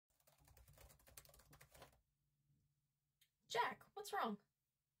Jack, what's wrong?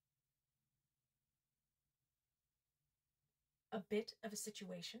 A bit of a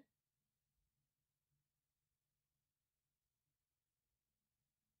situation?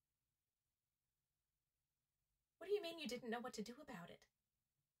 What do you mean you didn't know what to do about it?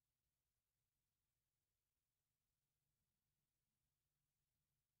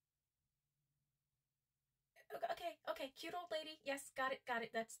 Okay, okay, cute old lady. Yes, got it, got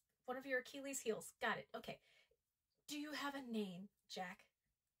it. That's one of your Achilles' heels. Got it. Okay. Do you have a name, Jack?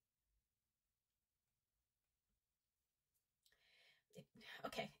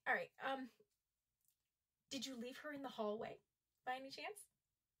 Okay, all right. Did you leave her in the hallway by any chance?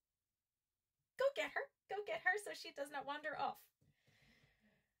 Go get her. Go get her so she does not wander off.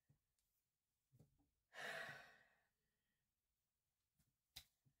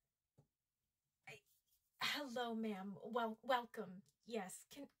 Hello, ma'am. Well, welcome. Yes,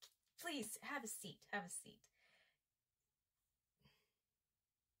 can please have a seat. Have a seat.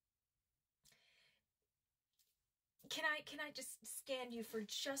 Can I just scan you for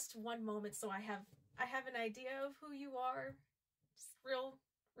just one moment so I have an idea of who you are? Just real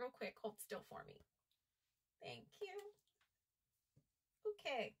quick. Hold still for me. Thank you.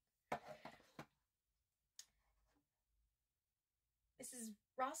 Okay. This is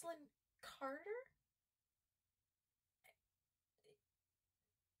Rosalind Carter?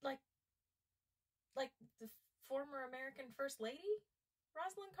 Like like the former American First Lady?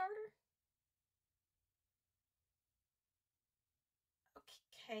 Rosalind Carter?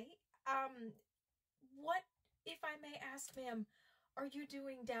 Okay. What, if I may ask, ma'am, are you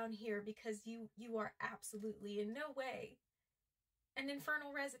doing down here? Because you are absolutely in no way an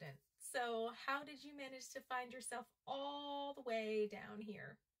infernal resident. So how did you manage to find yourself all the way down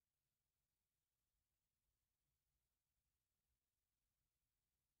here?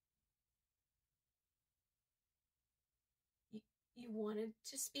 You, you wanted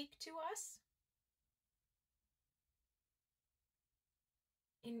to speak to us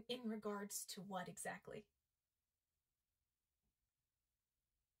in regards to what exactly?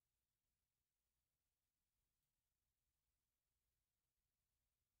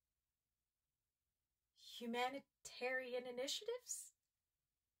 Humanitarian initiatives?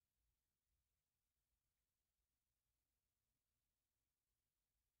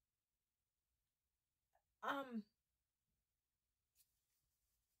 Um,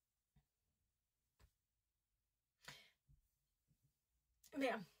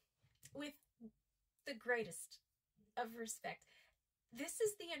 ma'am, with the greatest of respect, this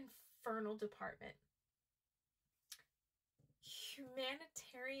is the infernal department.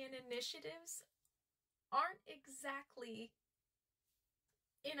 Humanitarian initiatives aren't exactly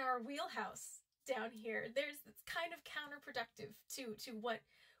in our wheelhouse down here. It's kind of counterproductive to what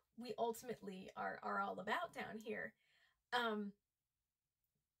we ultimately are all about down here. Um,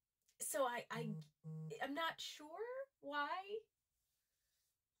 so I'm not sure why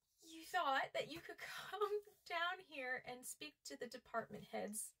you thought that you could come down here and speak to the department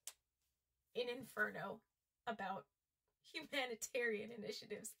heads in Inferno about humanitarian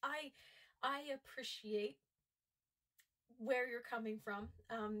initiatives. I appreciate where you're coming from.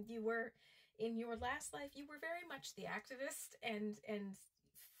 You were, in your last life, you were very much the activist and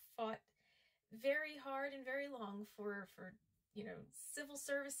fought very hard and very long for civil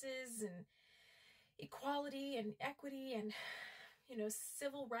services and equality and equity and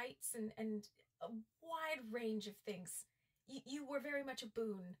civil rights and a wide range of things. You were very much a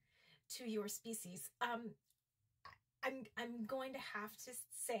boon to your species. I'm going to have to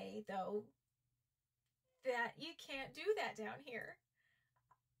say, though, that you can't do that down here.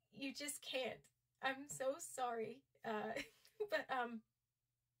 You just can't. I'm so sorry. But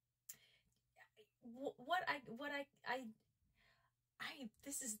what I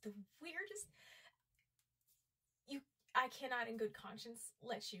this is the weirdest. You I cannot in good conscience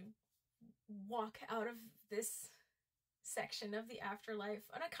let you walk out of this section of the afterlife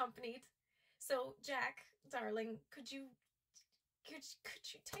unaccompanied. So, Jack, darling, could you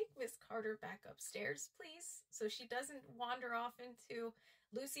take Miss Carter back upstairs, please, so she doesn't wander off into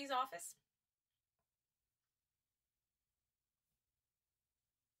Lucy's office?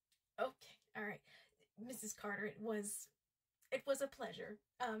 Okay, all right, Mrs. Carter. It was a pleasure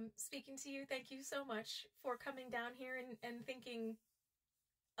speaking to you. Thank you so much for coming down here and thinking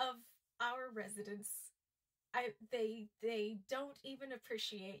of our residents. They don't even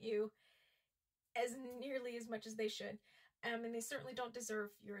appreciate you as nearly as much as they should. And they certainly don't deserve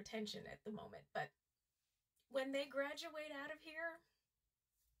your attention at the moment. But when they graduate out of here,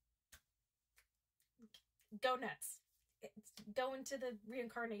 go nuts. go into the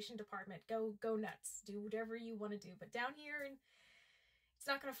reincarnation department. Go nuts. Do whatever you want to do. But down here, and it's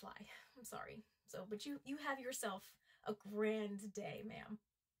not gonna fly. I'm sorry. So, but you have yourself a grand day, ma'am.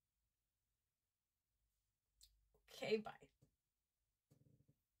 Okay, bye.